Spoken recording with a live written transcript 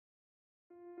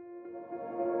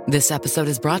This episode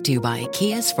is brought to you by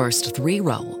Kia's first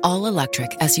 3-row, all-electric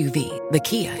SUV, the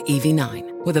Kia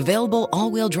EV9, with available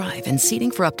all-wheel drive and seating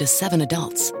for up to 7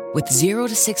 adults, with 0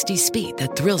 to 60 speed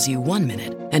that thrills you 1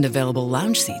 minute and available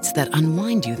lounge seats that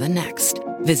unwind you the next.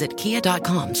 Visit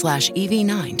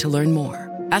kia.com/EV9 to learn more.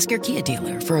 Ask your Kia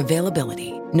dealer for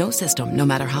availability. No system, no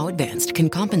matter how advanced, can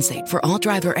compensate for all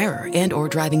driver error and or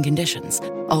driving conditions.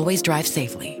 Always drive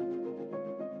safely.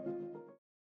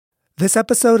 This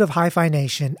episode of Hi-Fi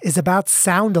Nation is about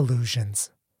sound illusions.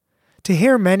 To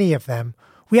hear many of them,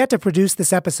 we had to produce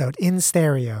this episode in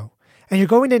stereo, and you're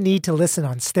going to need to listen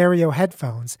on stereo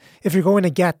headphones if you're going to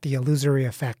get the illusory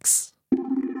effects.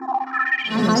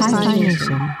 Hi-Fi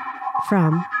Nation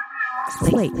from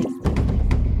Slate.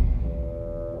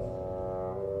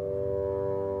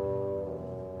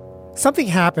 Something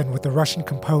happened with the Russian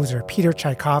composer Peter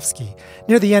Tchaikovsky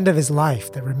near the end of his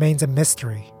life that remains a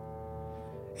mystery.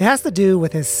 It has to do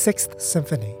with his 6th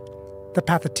symphony, the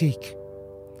Pathétique.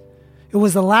 It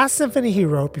was the last symphony he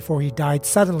wrote before he died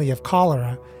suddenly of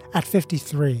cholera at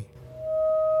 53.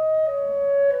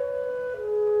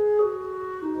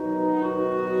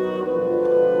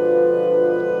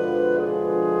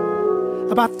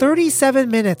 About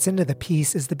 37 minutes into the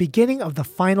piece is the beginning of the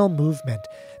final movement,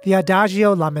 the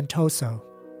Adagio Lamentoso.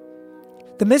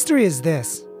 The mystery is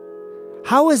this: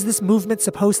 how is this movement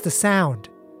supposed to sound?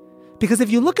 Because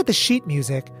if you look at the sheet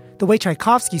music, the way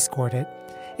Tchaikovsky scored it,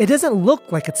 it doesn't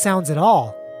look like it sounds at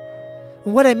all.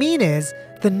 And what I mean is,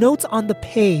 the notes on the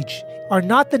page are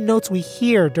not the notes we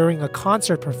hear during a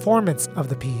concert performance of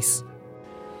the piece.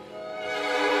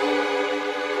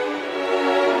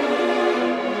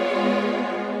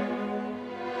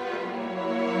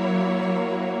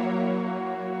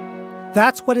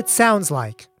 That's what it sounds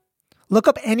like. Look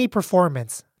up any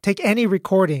performance, take any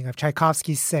recording of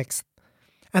Tchaikovsky's 6th,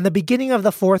 and the beginning of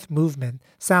the 4th movement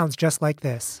sounds just like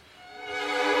this.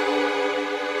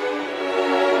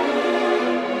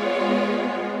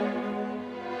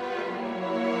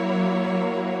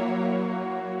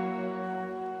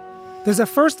 There's a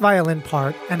first violin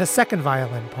part and a second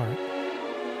violin part.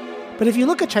 But if you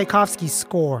look at Tchaikovsky's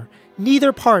score,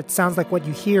 neither part sounds like what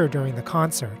you hear during the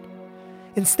concert.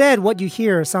 Instead, what you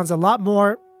hear sounds a lot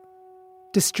more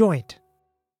disjoint.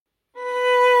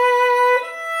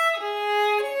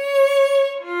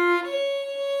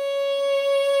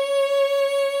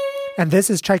 And this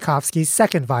is Tchaikovsky's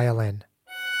 2nd violin.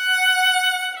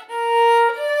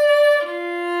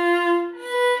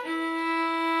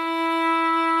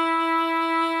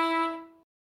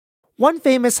 One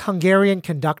famous Hungarian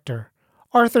conductor,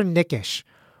 Arthur Nikisch,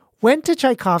 went to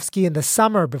Tchaikovsky in the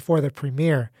summer before the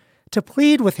premiere to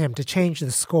plead with him to change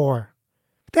the score.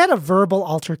 They had a verbal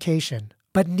altercation,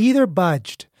 but neither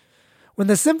budged. When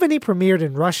the symphony premiered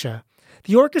in Russia,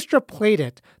 the orchestra played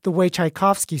it the way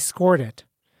Tchaikovsky scored it.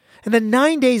 And then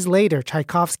 9 days later,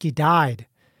 Tchaikovsky died.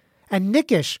 And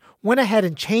Nikisch went ahead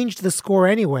and changed the score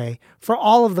anyway for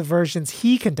all of the versions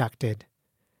he conducted.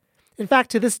 In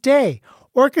fact, to this day,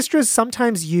 orchestras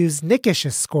sometimes use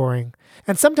Nikisch's scoring,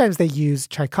 and sometimes they use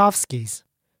Tchaikovsky's.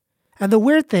 And the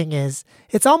weird thing is,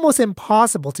 it's almost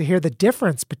impossible to hear the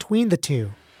difference between the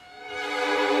two.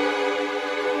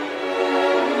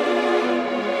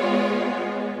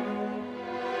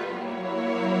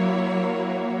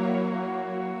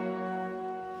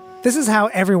 This is how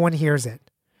everyone hears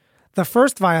it. The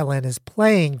first violin is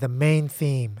playing the main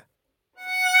theme.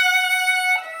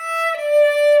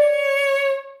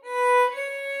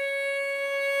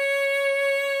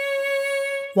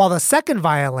 While the second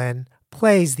violin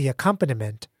plays the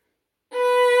accompaniment.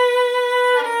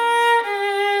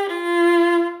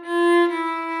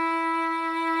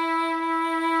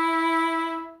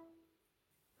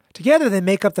 Together they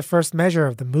make up the first measure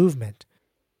of the movement.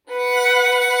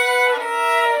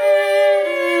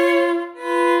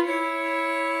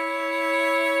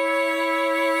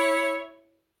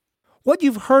 What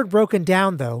you've heard broken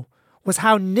down, though, was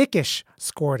how Nikisch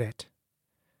scored it.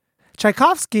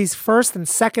 Tchaikovsky's first and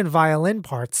second violin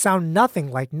parts sound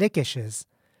nothing like Nikisch's.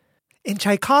 In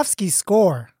Tchaikovsky's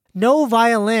score, no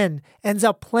violin ends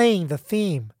up playing the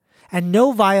theme, and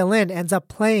no violin ends up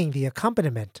playing the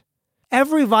accompaniment.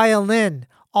 Every violin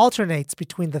alternates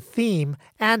between the theme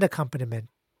and accompaniment.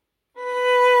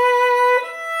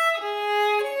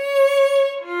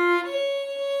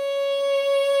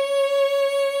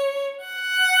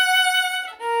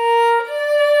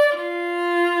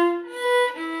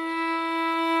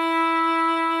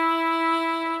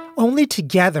 Only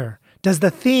together does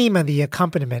the theme and the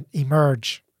accompaniment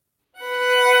emerge.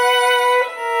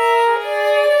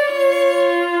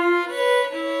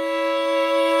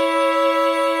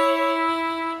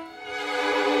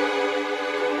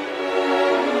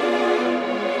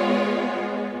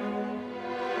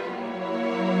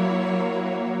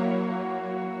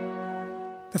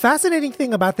 fascinating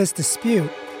thing about this dispute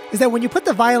is that when you put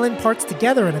the violin parts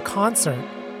together in a concert,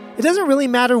 it doesn't really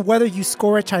matter whether you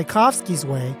score it Tchaikovsky's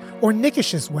way or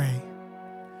Nikish's way.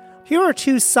 Here are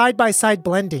two side-by-side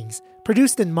blendings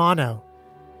produced in mono.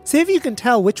 See if you can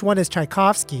tell which one is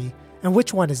Tchaikovsky and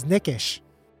which one is Nikish.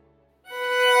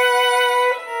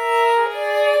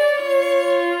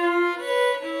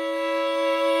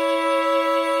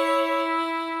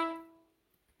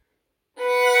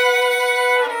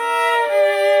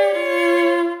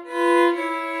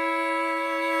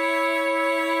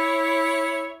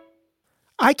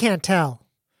 I can't tell.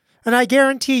 And I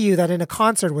guarantee you that in a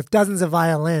concert with dozens of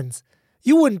violins,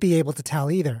 you wouldn't be able to tell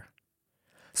either.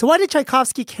 So why did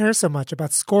Tchaikovsky care so much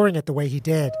about scoring it the way he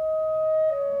did?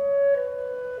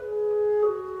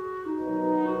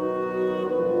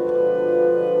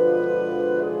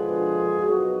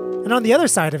 And on the other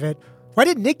side of it, why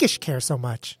did Nikish care so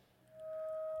much?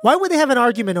 Why would they have an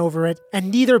argument over it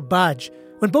and neither budge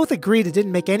when both agreed it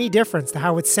didn't make any difference to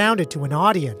how it sounded to an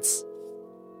audience?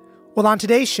 Well, on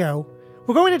today's show,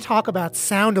 we're going to talk about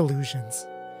sound illusions.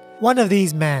 One of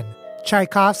these men,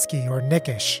 Tchaikovsky or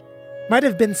Nikish, might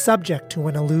have been subject to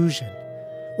an illusion,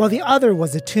 while the other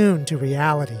was attuned to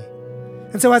reality.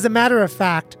 And so as a matter of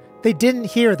fact, they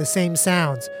didn't hear the same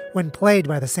sounds when played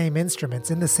by the same instruments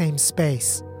in the same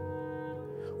space.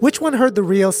 Which one heard the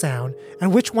real sound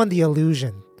and which one the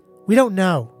illusion? We don't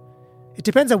know. It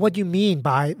depends on what you mean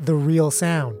by the real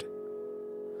sound.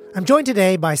 I'm joined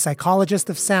today by psychologist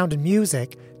of sound and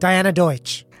music, Diana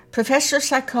Deutsch. Professor of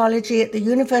psychology at the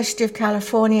University of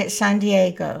California at San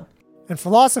Diego. And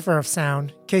philosopher of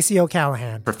sound, Casey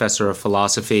O'Callaghan. Professor of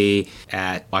philosophy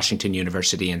at Washington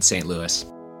University in St. Louis.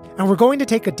 And we're going to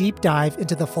take a deep dive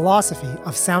into the philosophy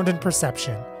of sound and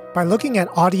perception by looking at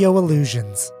audio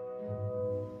illusions.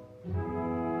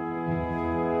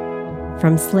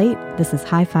 From Slate, this is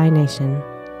Hi-Fi Nation.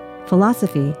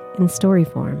 Philosophy in story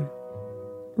form.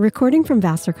 Recording from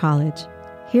Vassar College,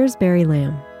 here's Barry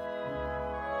Lamb.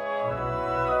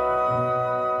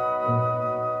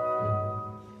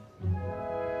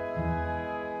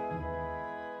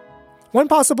 One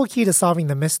possible key to solving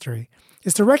the mystery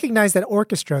is to recognize that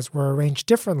orchestras were arranged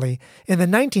differently in the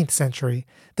 19th century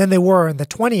than they were in the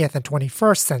 20th and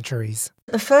 21st centuries.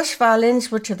 The first violins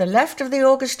were to the left of the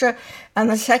orchestra and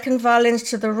the second violins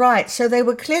to the right, so they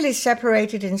were clearly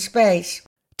separated in space.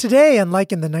 Today,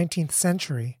 unlike in the 19th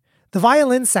century, the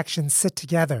violin sections sit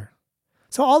together,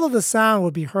 so all of the sound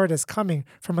would be heard as coming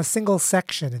from a single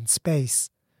section in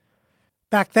space.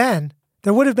 Back then,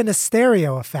 there would have been a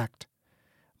stereo effect.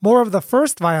 More of the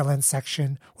first violin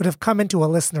section would have come into a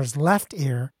listener's left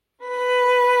ear,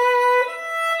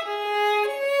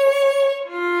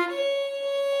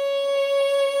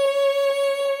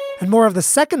 and more of the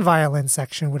second violin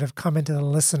section would have come into the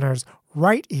listener's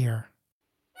right ear.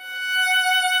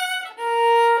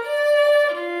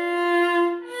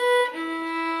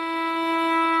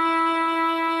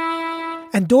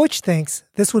 And Deutsch thinks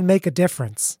this would make a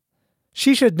difference.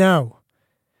 She should know.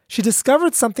 She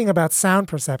discovered something about sound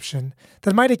perception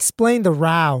that might explain the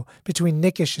row between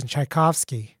Nikish and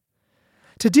Tchaikovsky.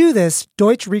 To do this,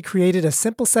 Deutsch recreated a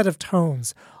simple set of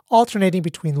tones alternating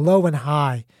between low and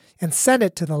high and sent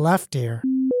it to the left ear.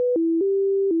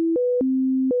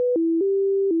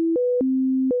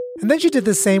 And then she did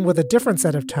the same with a different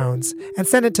set of tones and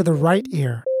sent it to the right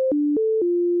ear.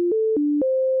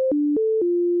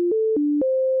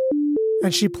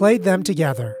 And she played them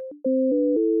together.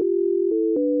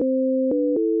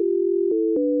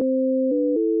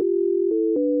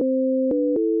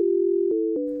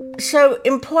 So,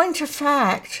 in point of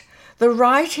fact, the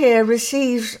right ear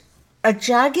receives a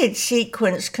jagged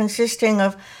sequence consisting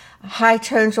of high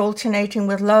tones alternating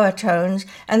with lower tones,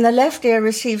 and the left ear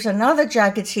receives another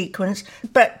jagged sequence,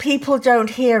 but people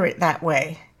don't hear it that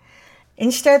way.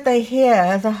 Instead, they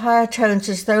hear the higher tones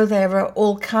as though they were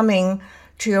all coming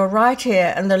to your right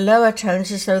ear and the lower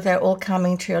tones as though they're all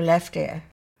coming to your left ear.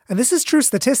 And this is true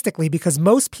statistically because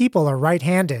most people are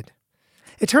right-handed.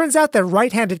 It turns out that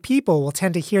right-handed people will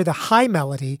tend to hear the high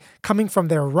melody coming from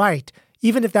their right,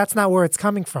 even if that's not where it's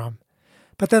coming from.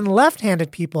 But then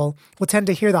left-handed people will tend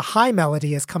to hear the high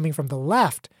melody as coming from the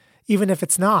left, even if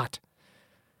it's not.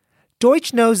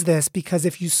 Deutsch knows this because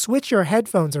if you switch your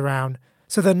headphones around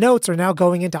so the notes are now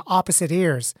going into opposite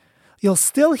ears, you'll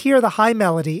still hear the high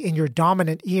melody in your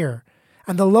dominant ear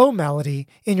and the low melody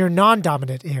in your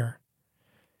non-dominant ear.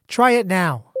 Try it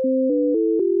now.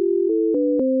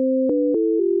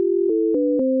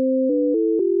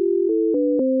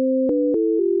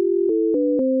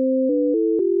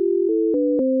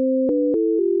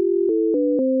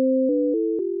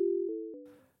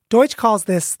 Deutsch calls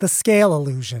this the scale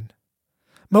illusion.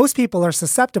 Most people are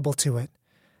susceptible to it.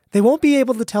 They won't be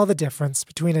able to tell the difference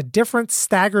between a different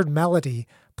staggered melody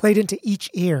played into each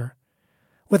ear,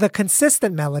 with a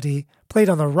consistent melody played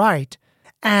on the right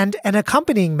and an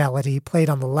accompanying melody played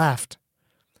on the left.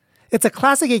 It's a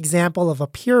classic example of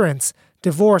appearance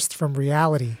divorced from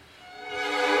reality.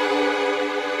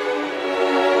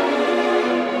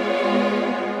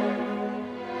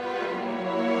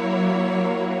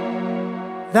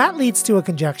 That leads to a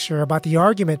conjecture about the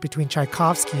argument between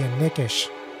Tchaikovsky and Nikisch.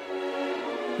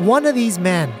 One of these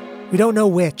men, we don't know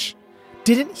which,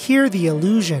 didn't hear the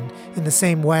illusion in the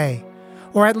same way,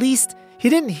 or at least he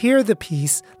didn't hear the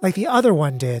piece like the other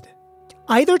one did.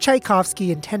 Either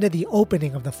Tchaikovsky intended the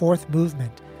opening of the fourth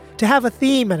movement to have a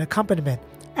theme and accompaniment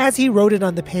as he wrote it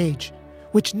on the page,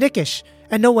 which Nikisch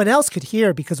and no one else could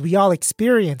hear because we all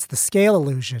experienced the scale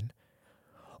illusion.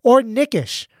 Or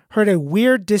Nikisch heard a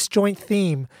weird disjoint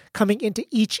theme coming into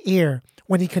each ear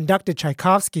when he conducted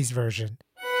Tchaikovsky's version.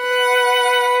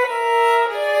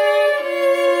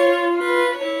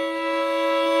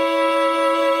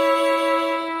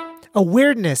 A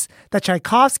weirdness that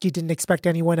Tchaikovsky didn't expect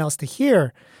anyone else to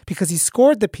hear because he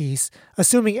scored the piece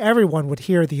assuming everyone would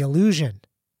hear the illusion.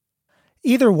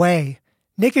 Either way,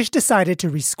 Nikisch decided to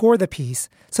rescore the piece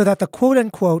so that the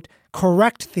quote-unquote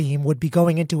correct theme would be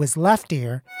going into his left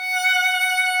ear,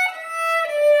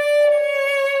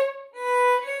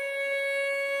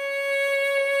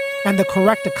 and the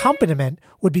correct accompaniment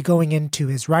would be going into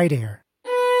his right ear.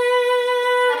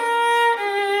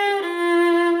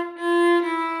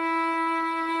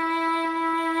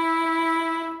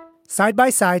 Side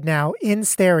by side now, in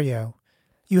stereo,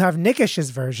 you have Nikisch's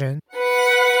version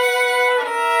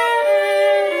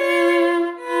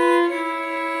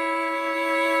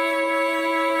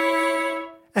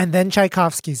and then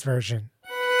Tchaikovsky's version.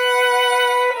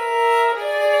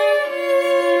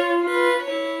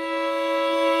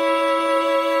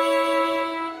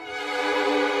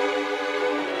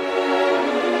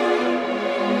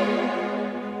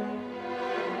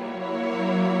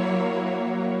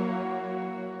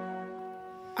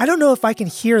 I don't know if I can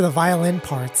hear the violin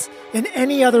parts in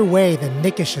any other way than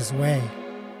Nikisch's way.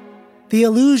 The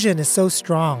illusion is so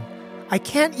strong, I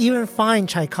can't even find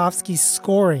Tchaikovsky's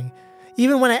scoring,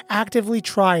 even when I actively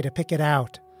try to pick it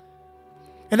out.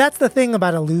 And that's the thing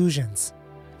about illusions.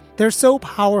 They're so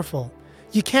powerful,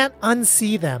 you can't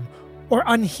unsee them or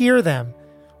unhear them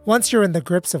once you're in the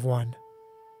grips of one.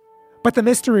 But the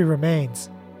mystery remains.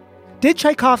 Did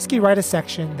Tchaikovsky write a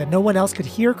section that no one else could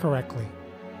hear correctly?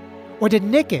 Or did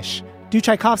Nikisch do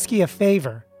Tchaikovsky a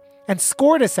favor and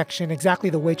scored a section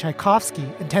exactly the way Tchaikovsky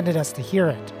intended us to hear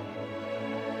it?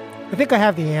 I think I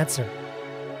have the answer.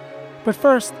 But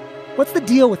first, what's the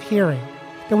deal with hearing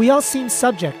that we all seem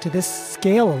subject to this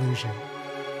scale illusion?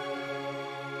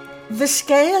 The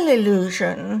scale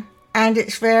illusion and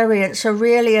its variants are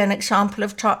really an example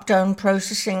of top-down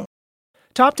processing.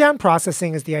 Top-down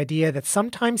processing is the idea that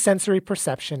sometimes sensory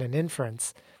perception and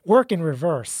inference work in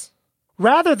reverse.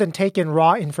 Rather than take in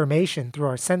raw information through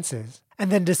our senses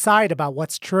and then decide about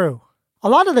what's true. A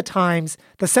lot of the times,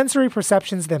 the sensory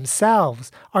perceptions themselves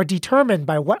are determined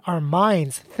by what our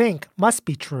minds think must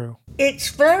be true. It's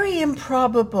very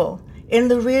improbable in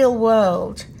the real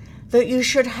world that you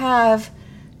should have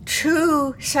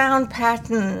two sound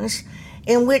patterns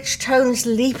in which tones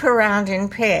leap around in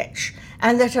pitch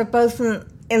and that are both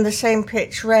in the same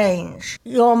pitch range.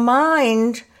 Your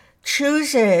mind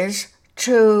chooses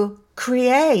to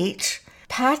create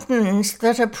patterns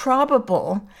that are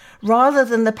probable rather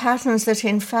than the patterns that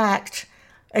in fact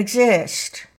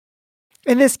exist.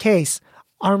 In this case,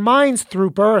 our minds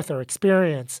through birth or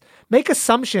experience make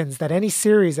assumptions that any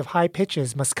series of high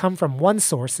pitches must come from one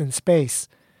source in space,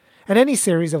 and any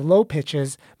series of low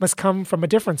pitches must come from a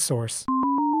different source.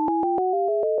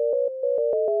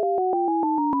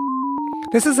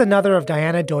 This is another of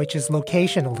Diana Deutsch's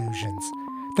location illusions,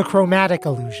 the chromatic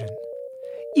illusion.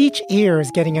 Each ear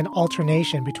is getting an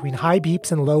alternation between high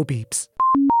beeps and low beeps.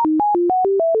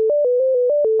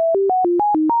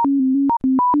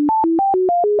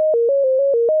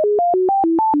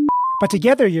 But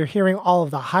together you're hearing all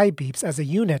of the high beeps as a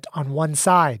unit on one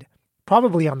side,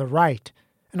 probably on the right,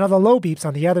 and all the low beeps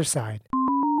on the other side.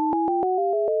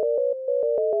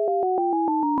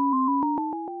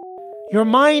 Your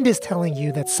mind is telling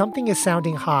you that something is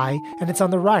sounding high and it's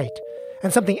on the right,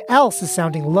 and something else is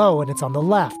sounding low and it's on the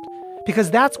left,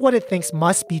 because that's what it thinks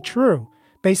must be true,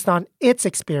 based on its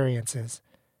experiences.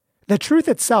 The truth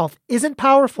itself isn't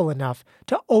powerful enough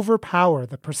to overpower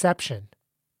the perception.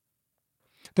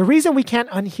 The reason we can't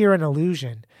unhear an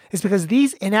illusion is because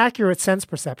these inaccurate sense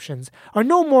perceptions are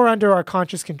no more under our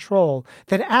conscious control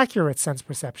than accurate sense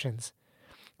perceptions.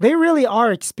 They really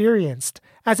are experienced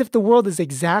as if the world is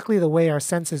exactly the way our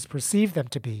senses perceive them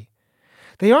to be.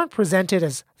 They aren't presented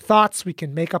as thoughts we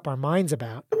can make up our minds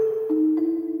about.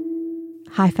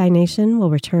 Hi-Fi Nation will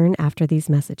return after these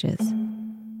messages.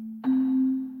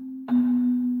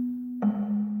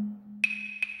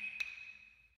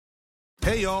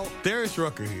 Hey y'all, Darius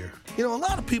Rucker here. A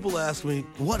lot of people ask me,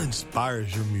 what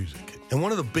inspires your music? And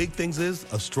one of the big things is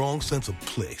a strong sense of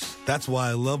place. That's why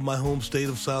I love my home state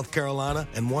of South Carolina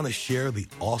and want to share the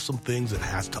awesome things it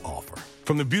has to offer.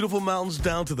 From the beautiful mountains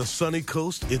down to the sunny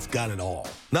coast, it's got it all.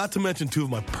 Not to mention two of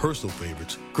my personal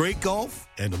favorites, great golf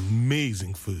and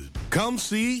amazing food. Come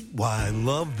see why I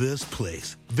love this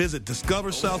place. Visit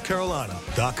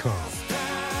discoversouthcarolina.com.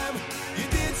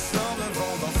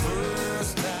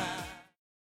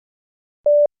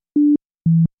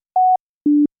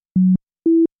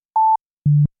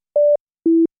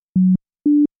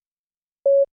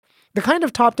 The kind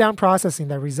of top-down processing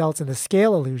that results in the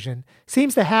scale illusion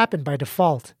seems to happen by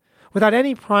default, without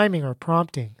any priming or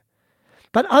prompting.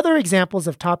 But other examples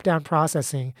of top-down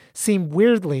processing seem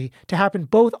weirdly to happen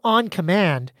both on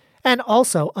command and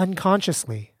also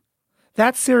unconsciously.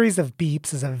 That series of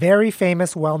beeps is a very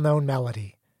famous, well-known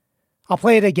melody. I'll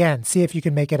play it again, see if you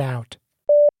can make it out.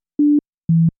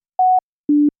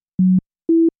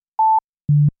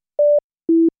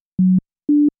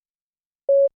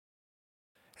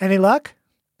 Any luck?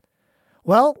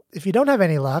 Well, if you don't have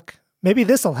any luck, maybe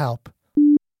this'll help.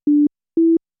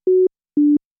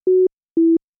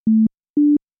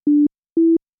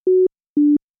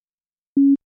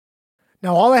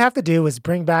 Now all I have to do is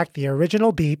bring back the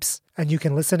original beeps, and you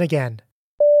can listen again.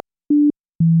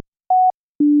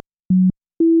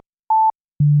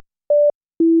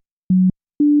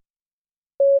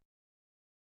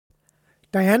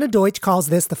 Diana Deutsch calls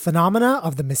this the phenomena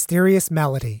of the mysterious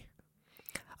melody.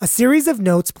 A series of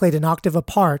notes played an octave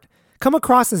apart come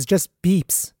across as just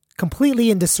beeps,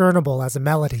 completely indiscernible as a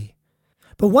melody.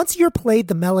 But once you're played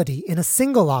the melody in a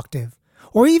single octave,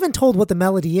 or even told what the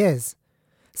melody is,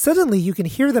 suddenly you can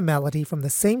hear the melody from the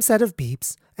same set of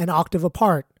beeps an octave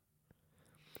apart.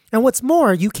 And what's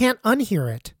more, you can't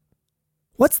unhear it.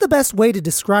 What's the best way to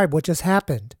describe what just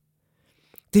happened?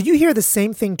 Did you hear the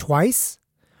same thing twice?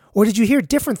 Or did you hear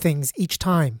different things each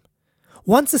time?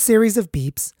 Once a series of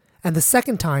beeps, and the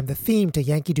second time the theme to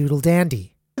Yankee Doodle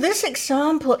Dandy. This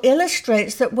example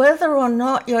illustrates that whether or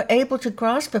not you're able to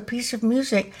grasp a piece of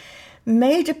music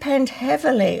may depend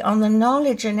heavily on the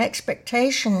knowledge and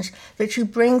expectations that you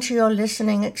bring to your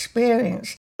listening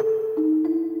experience.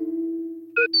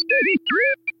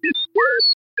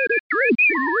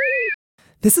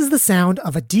 This is the sound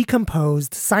of a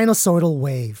decomposed sinusoidal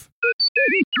wave.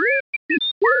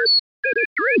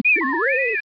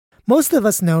 Most of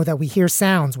us know that we hear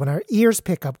sounds when our ears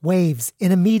pick up waves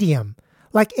in a medium,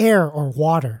 like air or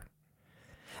water.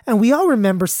 And we all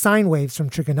remember sine waves from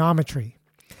trigonometry.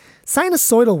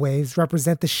 Sinusoidal waves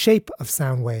represent the shape of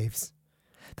sound waves.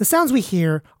 The sounds we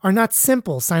hear are not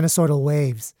simple sinusoidal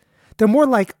waves. They're more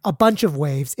like a bunch of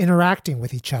waves interacting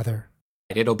with each other.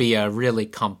 It'll be a really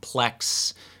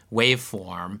complex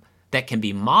waveform that can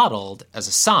be modeled as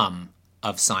a sum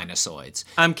of sinusoids.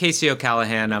 I'm Casey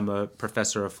O'Callaghan. I'm a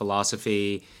professor of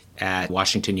philosophy at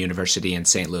Washington University in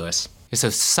St. Louis.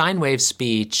 So sine wave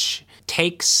speech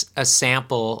takes a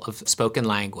sample of spoken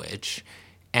language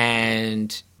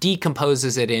and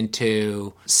decomposes it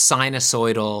into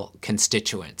sinusoidal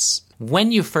constituents.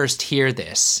 When you first hear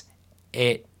this,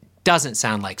 it doesn't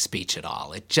sound like speech at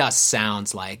all. It just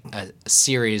sounds like a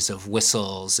series of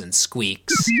whistles and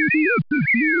squeaks.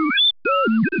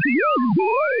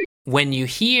 When you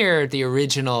hear the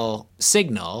original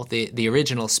signal, the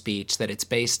original speech that it's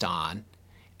based on,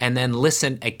 and then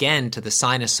listen again to the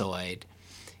sinusoid,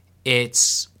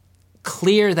 it's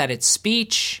clear that it's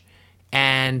speech,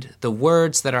 and the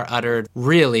words that are uttered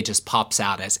really just pops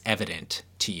out as evident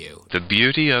to you. The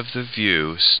beauty of the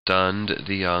view stunned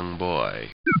the young boy.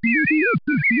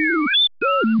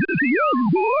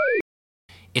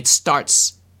 It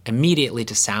starts immediately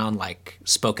to sound like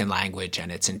spoken language,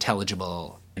 and it's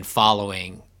intelligible and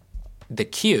following the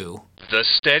cue. The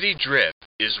steady drip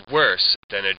is worse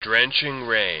than a drenching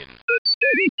rain.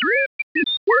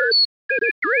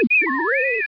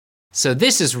 So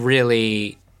this is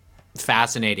really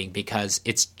fascinating because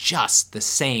it's just the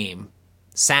same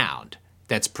sound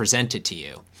that's presented to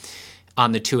you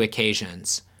on the two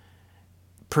occasions.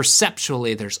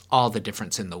 Perceptually, there's all the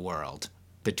difference in the world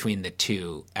between the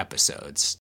two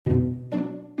episodes.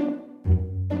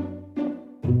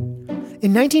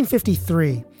 In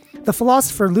 1953, the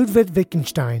philosopher Ludwig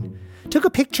Wittgenstein took a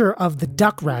picture of the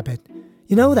duck rabbit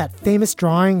You know that famous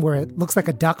drawing where it looks like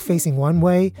a duck facing one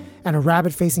way and a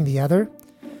rabbit facing the other?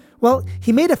 Well,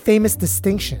 he made a famous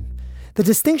distinction. The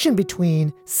distinction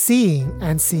between seeing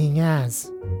and seeing as.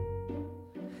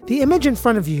 The image in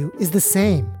front of you is the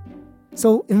same.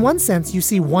 So in one sense, you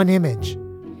see one image.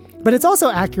 But it's also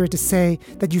accurate to say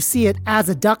that you see it as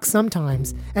a duck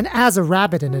sometimes and as a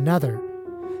rabbit in another.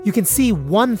 You can see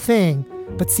one thing,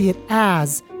 but see it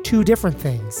as two different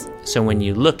things. So when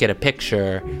you look at a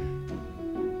picture,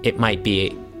 it might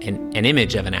be an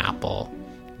image of an apple,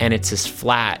 and it's this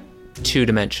flat,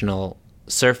 two-dimensional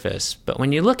surface. But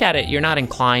when you look at it, you're not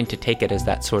inclined to take it as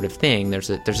that sort of thing. There's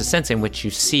a sense in which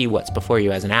you see what's before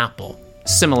you as an apple.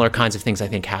 Similar kinds of things, I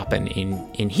think, happen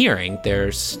in hearing.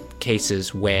 There's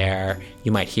cases where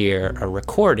you might hear a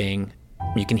recording.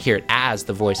 You can hear it as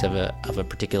the voice of a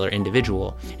particular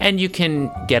individual. And you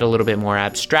can get a little bit more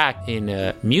abstract. In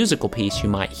a musical piece, you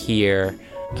might hear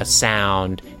a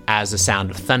sound as the sound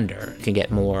of thunder. You can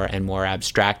get more and more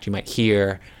abstract. You might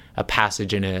hear a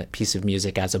passage in a piece of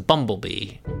music as a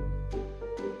bumblebee.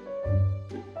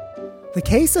 The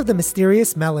case of the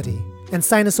mysterious melody and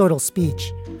sinusoidal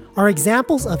speech are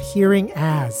examples of hearing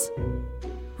as.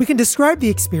 We can describe the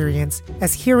experience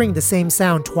as hearing the same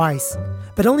sound twice,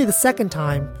 but only the second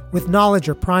time, with knowledge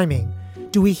or priming,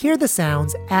 do we hear the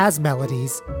sounds as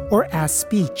melodies or as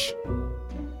speech.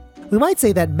 We might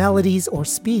say that melodies or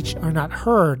speech are not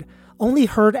heard, only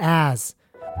heard as,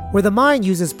 where the mind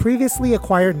uses previously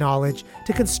acquired knowledge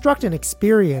to construct an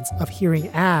experience of hearing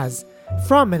as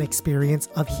from an experience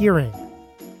of hearing.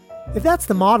 If that's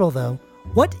the model, though,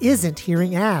 what isn't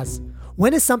hearing as?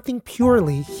 When is something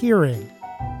purely hearing?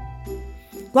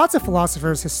 Lots of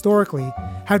philosophers historically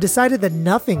have decided that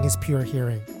nothing is pure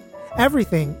hearing.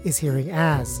 Everything is hearing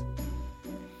as.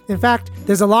 In fact,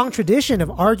 there's a long tradition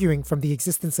of arguing from the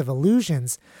existence of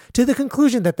illusions to the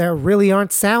conclusion that there really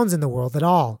aren't sounds in the world at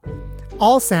all.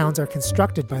 All sounds are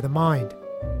constructed by the mind.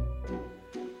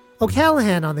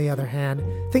 O'Callaghan, on the other hand,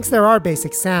 thinks there are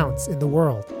basic sounds in the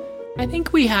world. I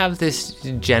think we have this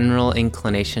general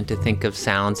inclination to think of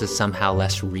sounds as somehow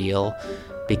less real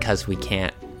because we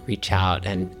can't reach out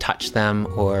and touch them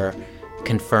or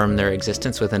confirm their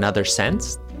existence with another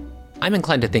sense. I'm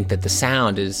inclined to think that the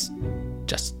sound is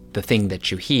just the thing that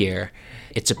you hear.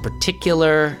 It's a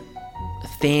particular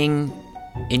thing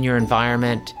in your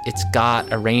environment. It's got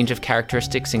a range of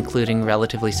characteristics, including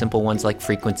relatively simple ones like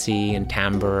frequency and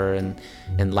timbre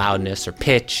and loudness or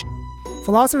pitch.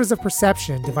 Philosophers of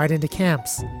perception divide into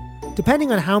camps,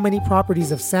 depending on how many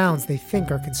properties of sounds they think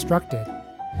are constructed,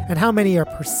 and how many are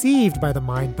perceived by the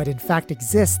mind but in fact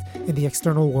exist in the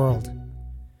external world.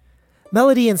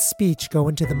 Melody and speech go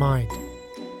into the mind.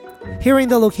 Hearing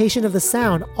the location of the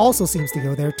sound also seems to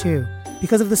go there too,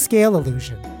 because of the scale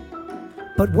illusion.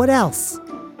 But what else?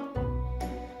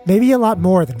 Maybe a lot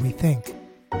more than we think.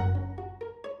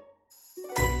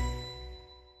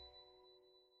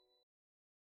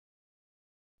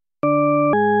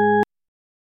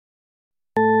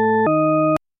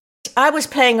 I was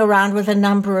playing around with a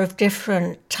number of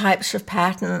different types of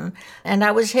pattern, and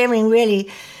I was hearing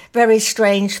really very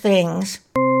strange things.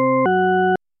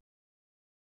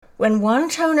 When one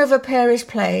tone of a pair is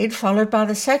played, followed by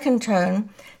the second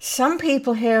tone, some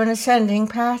people hear an ascending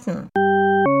pattern.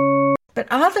 But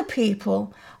other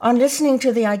people, on listening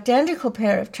to the identical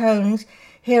pair of tones,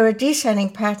 hear a descending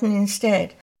pattern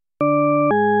instead.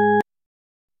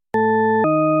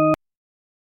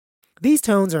 These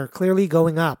tones are clearly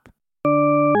going up.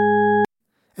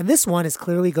 And this one is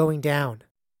clearly going down.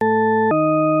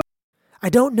 I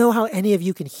don't know how any of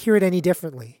you can hear it any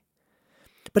differently.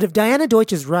 But if Diana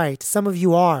Deutsch is right, some of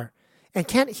you are, and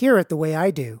can't hear it the way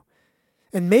I do.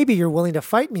 And maybe you're willing to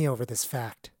fight me over this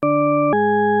fact.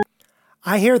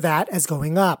 I hear that as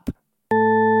going up.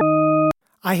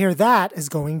 I hear that as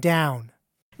going down.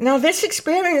 Now, this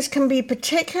experience can be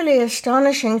particularly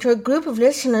astonishing to a group of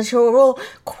listeners who are all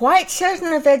quite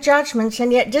certain of their judgments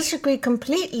and yet disagree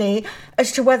completely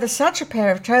as to whether such a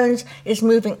pair of tones is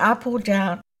moving up or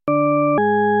down.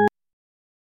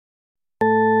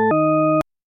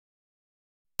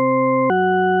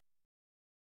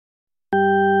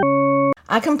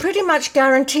 I can pretty much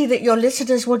guarantee that your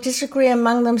listeners will disagree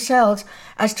among themselves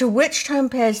as to which tone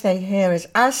pairs they hear as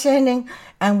ascending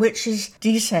and which is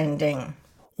descending.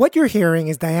 What you're hearing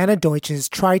is Diana Deutsch's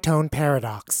tritone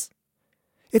paradox.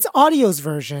 It's audio's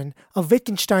version of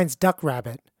Wittgenstein's duck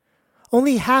rabbit.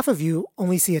 Only half of you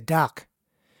only see a duck,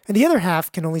 and the other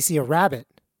half can only see a rabbit.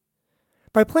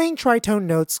 By playing tritone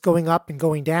notes going up and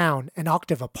going down an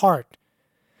octave apart,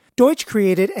 Deutsch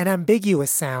created an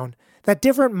ambiguous sound that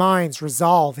different minds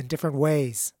resolve in different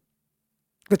ways.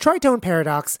 The tritone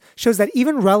paradox shows that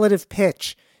even relative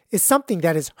pitch is something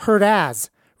that is heard as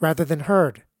rather than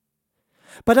heard.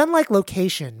 But unlike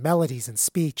location, melodies, and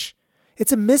speech,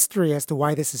 it's a mystery as to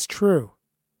why this is true.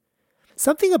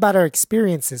 Something about our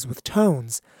experiences with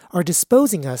tones are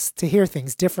disposing us to hear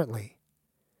things differently.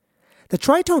 The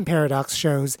tritone paradox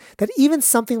shows that even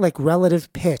something like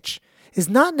relative pitch is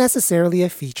not necessarily a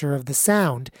feature of the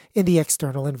sound in the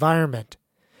external environment,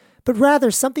 but rather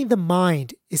something the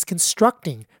mind is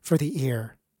constructing for the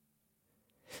ear.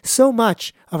 So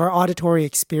much of our auditory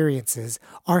experiences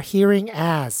are hearing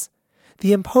as,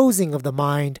 the imposing of the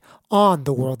mind on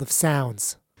the world of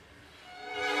sounds.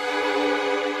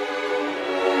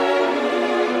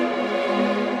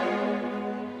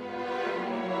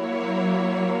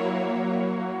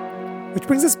 Which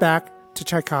brings us back to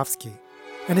Tchaikovsky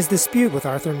and his dispute with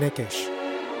Arthur Nikisch.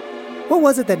 What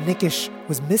was it that Nikisch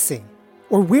was missing,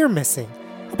 or we're missing,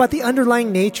 about the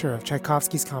underlying nature of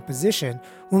Tchaikovsky's composition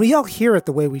when we all hear it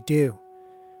the way we do,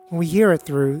 when we hear it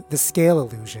through the scale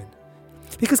illusion?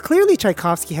 Because clearly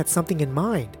Tchaikovsky had something in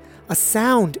mind, a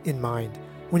sound in mind,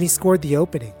 when he scored the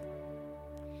opening.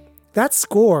 That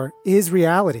score is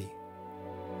reality.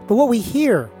 But what we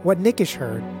hear, what Nikisch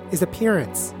heard, is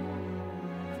appearance.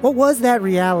 What was that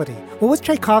reality? What was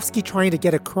Tchaikovsky trying to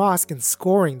get across in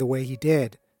scoring the way he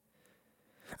did?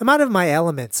 I'm out of my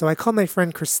element, so I called my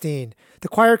friend Christine, the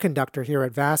choir conductor here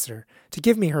at Vassar, to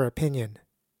give me her opinion.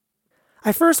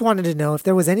 I first wanted to know if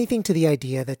there was anything to the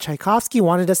idea that Tchaikovsky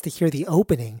wanted us to hear the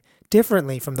opening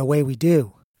differently from the way we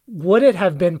do. Would it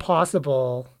have been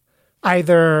possible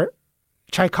either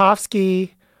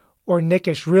Tchaikovsky or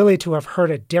Nikisch really to have heard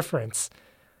a difference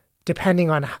depending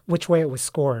on which way it was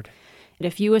scored?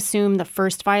 If you assume the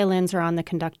first violins are on the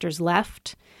conductor's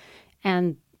left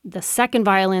and the second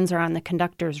violins are on the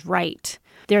conductor's right,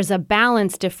 there's a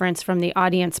balance difference from the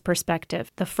audience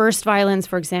perspective. The first violins,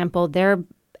 for example, their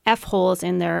F-holes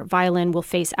in their violin will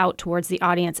face out towards the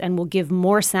audience and will give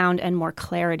more sound and more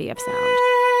clarity of sound.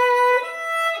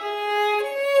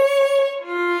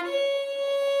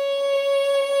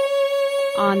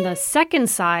 On the second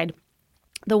side,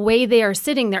 the way they are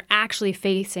sitting, they're actually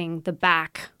facing the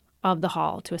back of the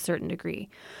hall to a certain degree.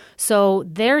 So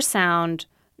their sound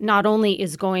not only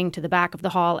is going to the back of the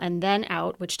hall and then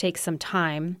out, which takes some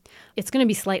time, it's going to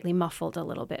be slightly muffled a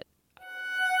little bit.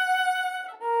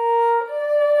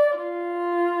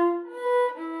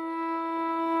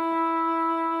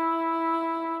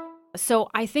 So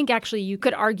I think actually you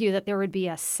could argue that there would be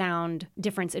a sound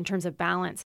difference in terms of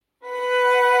balance.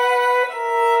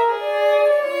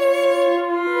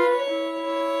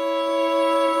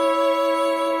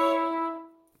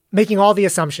 Making all the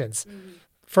assumptions.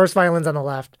 First violin's on the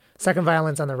left, second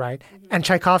violin's on the right, and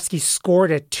Tchaikovsky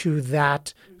scored it to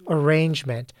that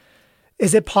arrangement.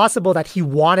 Is it possible that he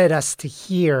wanted us to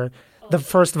hear the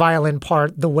first violin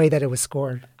part the way that it was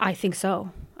scored? I think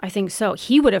so.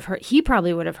 He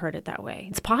probably would have heard it that way.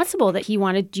 It's possible that he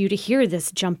wanted you to hear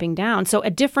this jumping down. So a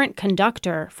different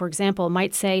conductor, for example,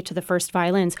 might say to the first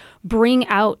violins, bring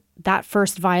out that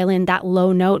first violin, that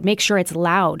low note, make sure it's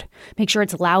loud. Make sure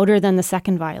it's louder than the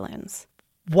second violins.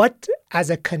 What, as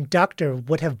a conductor,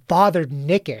 would have bothered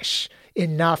Nikisch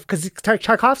enough? Because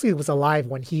Tchaikovsky was alive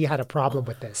when he had a problem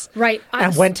with this. Right.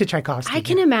 And went to Tchaikovsky. I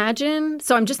can imagine.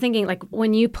 So I'm just thinking, like,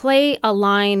 when you play a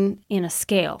line in a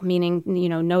scale, meaning,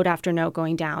 note after note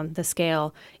going down the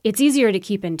scale, it's easier to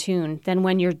keep in tune than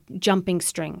when you're jumping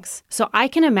strings. So I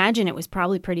can imagine it was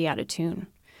probably pretty out of tune.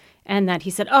 And that he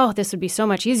said, oh, this would be so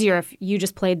much easier if you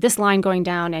just played this line going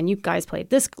down and you guys played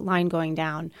this line going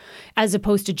down, as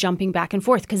opposed to jumping back and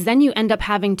forth. Because then you end up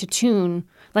having to tune.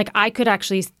 Like, I could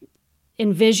actually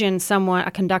envision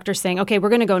a conductor saying, okay, we're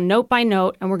going to go note by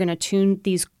note and we're going to tune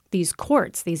these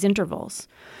chords, these intervals.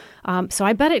 So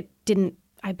I bet it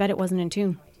wasn't in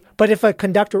tune. But if a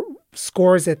conductor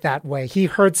scores it that way, he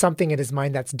heard something in his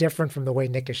mind that's different from the way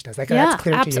Nikisch does. That's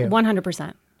clear to you.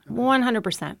 100%.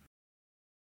 100%.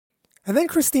 And then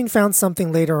Christine found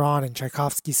something later on in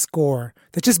Tchaikovsky's score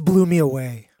that just blew me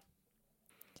away.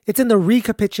 It's in the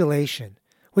recapitulation,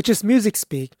 which is music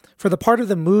speak for the part of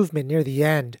the movement near the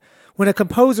end, when a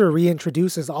composer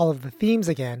reintroduces all of the themes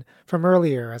again from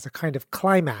earlier as a kind of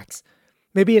climax,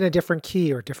 maybe in a different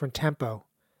key or different tempo.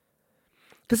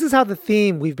 This is how the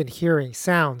theme we've been hearing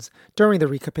sounds during the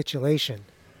recapitulation.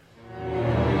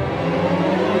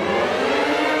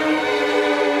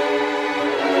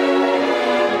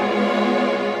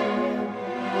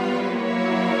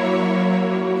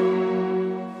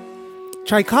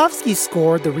 Tchaikovsky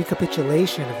scored the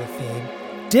recapitulation of the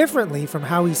theme differently from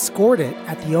how he scored it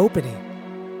at the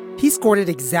opening. He scored it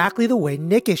exactly the way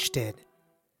Nikisch did.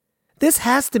 This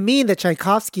has to mean that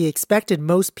Tchaikovsky expected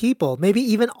most people, maybe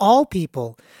even all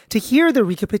people, to hear the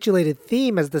recapitulated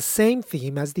theme as the same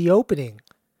theme as the opening.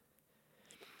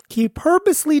 He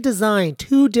purposely designed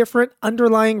two different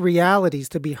underlying realities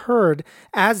to be heard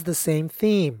as the same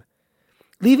theme,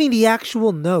 leaving the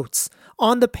actual notes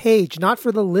on the page not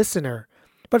for the listener,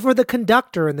 but for the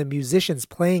conductor and the musicians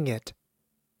playing it.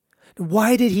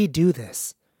 Why did he do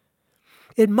this?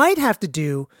 It might have to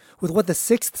do with what the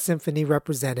Sixth Symphony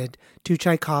represented to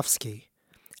Tchaikovsky,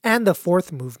 and the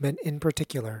fourth movement in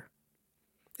particular.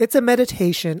 It's a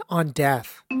meditation on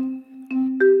death.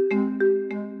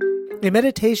 A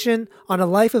meditation on a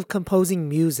life of composing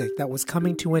music that was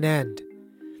coming to an end.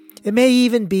 It may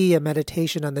even be a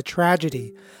meditation on the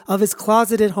tragedy of his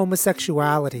closeted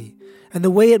homosexuality and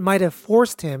the way it might have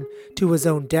forced him to his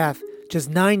own death just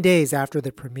 9 days after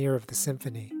the premiere of the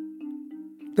symphony.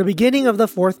 The beginning of the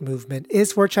fourth movement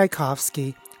is for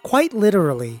Tchaikovsky, quite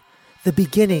literally, the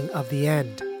beginning of the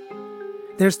end.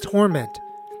 There's torment.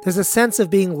 There's a sense of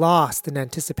being lost in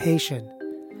anticipation.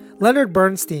 Leonard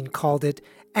Bernstein called it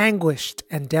anguished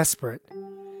and desperate.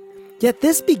 Yet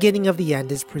this beginning of the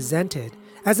end is presented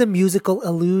as a musical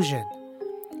illusion,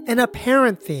 an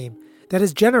apparent theme that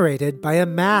is generated by a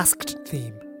masked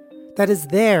theme that is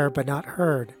there but not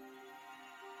heard.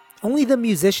 Only the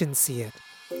musicians see it.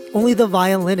 Only the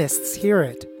violinists hear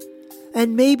it.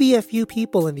 And maybe a few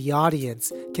people in the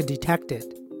audience can detect it.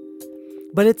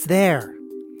 But it's there.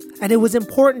 And it was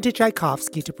important to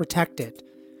Tchaikovsky to protect it,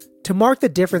 to mark the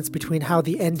difference between how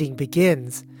the ending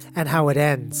begins and how it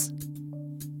ends.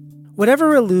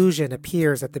 Whatever illusion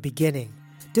appears at the beginning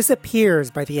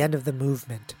disappears by the end of the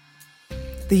movement.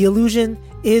 The illusion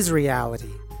is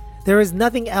reality. There is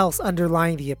nothing else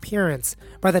underlying the appearance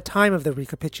by the time of the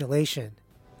recapitulation.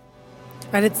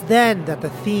 And it's then that the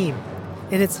theme,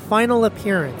 in its final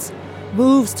appearance,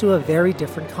 moves to a very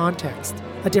different context,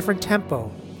 a different tempo,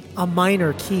 a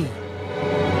minor key.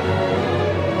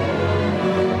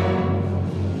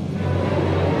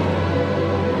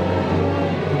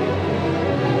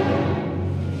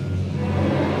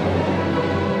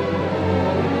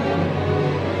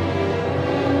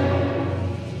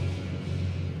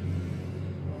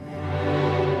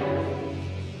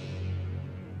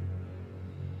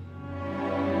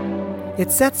 It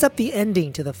sets up the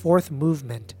ending to the fourth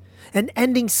movement, an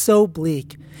ending so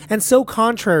bleak and so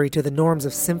contrary to the norms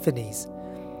of symphonies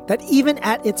that even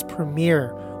at its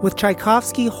premiere, with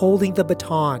Tchaikovsky holding the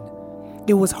baton,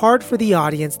 it was hard for the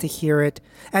audience to hear it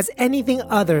as anything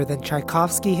other than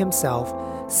Tchaikovsky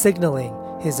himself signaling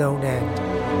his own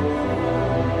end.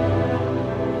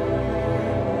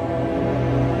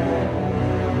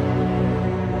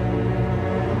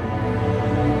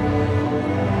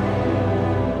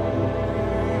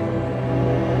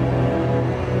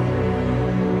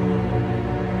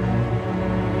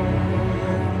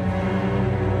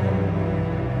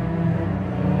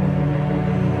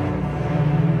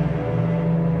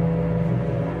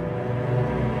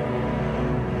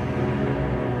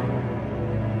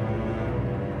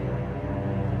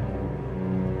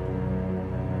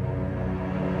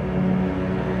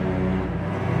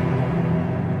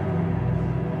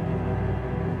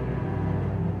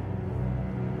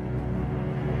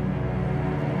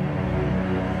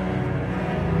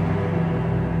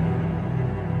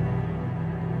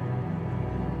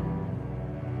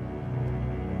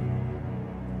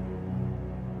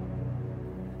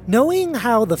 Knowing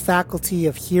how the faculty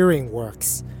of hearing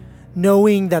works,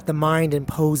 knowing that the mind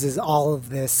imposes all of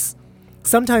this,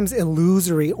 sometimes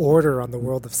illusory order on the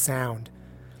world of sound,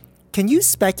 can you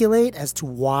speculate as to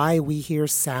why we hear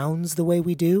sounds the way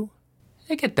we do? I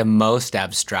think at the most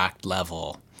abstract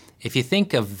level, if you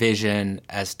think of vision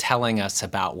as telling us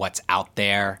about what's out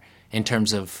there in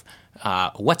terms of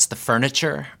what's the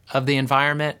furniture of the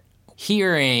environment,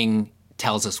 hearing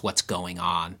tells us what's going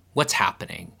on, what's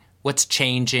happening. What's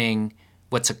changing,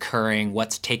 what's occurring,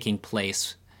 what's taking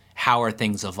place, how are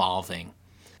things evolving?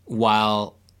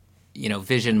 While,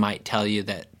 vision might tell you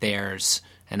that there's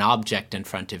an object in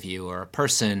front of you or a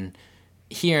person,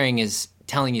 hearing is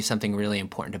telling you something really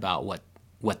important about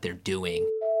what they're doing.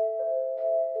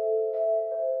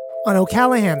 On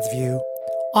O'Callaghan's view,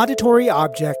 auditory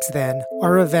objects, then,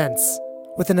 are events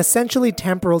with an essentially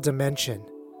temporal dimension.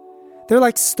 They're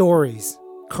like stories,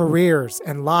 careers,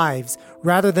 and lives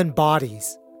rather than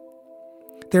bodies.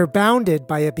 They're bounded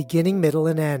by a beginning, middle,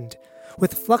 and end,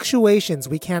 with fluctuations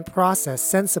we can't process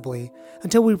sensibly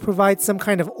until we provide some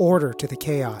kind of order to the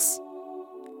chaos.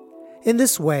 In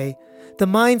this way, the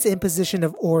mind's imposition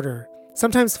of order,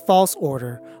 sometimes false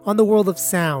order, on the world of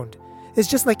sound is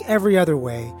just like every other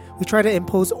way we try to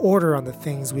impose order on the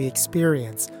things we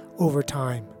experience over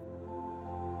time.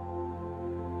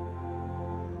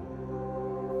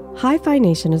 Hi-Fi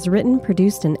Nation is written,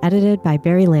 produced, and edited by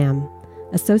Barry Lamb,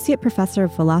 Associate Professor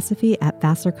of Philosophy at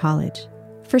Vassar College.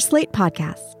 For Slate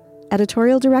Podcasts,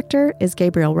 Editorial Director is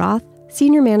Gabriel Roth,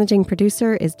 Senior Managing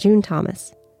Producer is June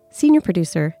Thomas, Senior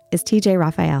Producer is TJ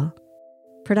Raphael.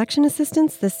 Production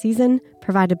assistance this season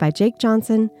provided by Jake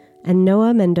Johnson and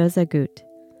Noah Mendoza-Gut.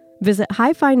 Visit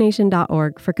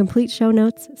hifination.org for complete show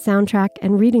notes, soundtrack,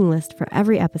 and reading list for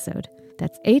every episode.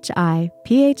 That's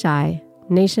HIPHI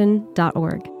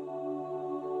nation.org.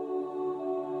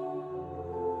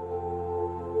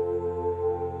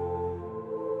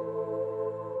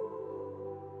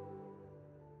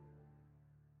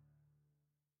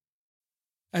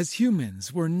 As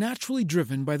humans, we're naturally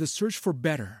driven by the search for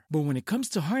better. But when it comes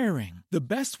to hiring, the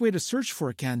best way to search for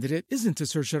a candidate isn't to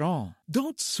search at all.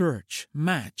 Don't search,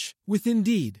 match with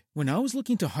Indeed. When I was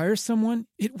looking to hire someone,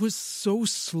 it was so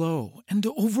slow and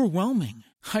overwhelming.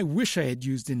 I wish I had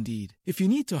used Indeed. If you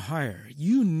need to hire,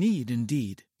 you need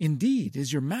Indeed. Indeed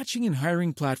is your matching and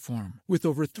hiring platform with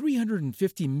over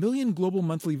 350 million global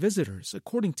monthly visitors,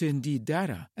 according to Indeed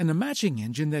data, and a matching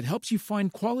engine that helps you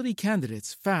find quality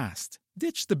candidates fast.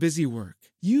 Ditch the busy work.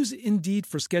 Use Indeed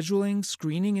for scheduling,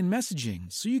 screening, and messaging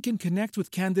so you can connect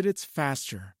with candidates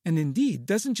faster. And Indeed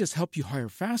doesn't just help you hire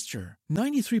faster.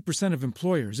 93% of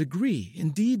employers agree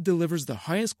Indeed delivers the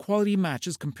highest quality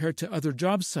matches compared to other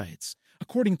job sites,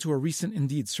 according to a recent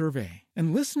Indeed survey.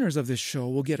 And listeners of this show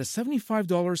will get a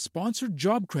 $75 sponsored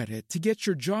job credit to get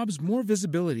your jobs more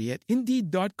visibility at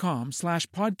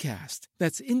Indeed.com/podcast.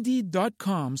 That's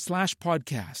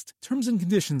Indeed.com/podcast. Terms and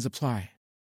conditions apply.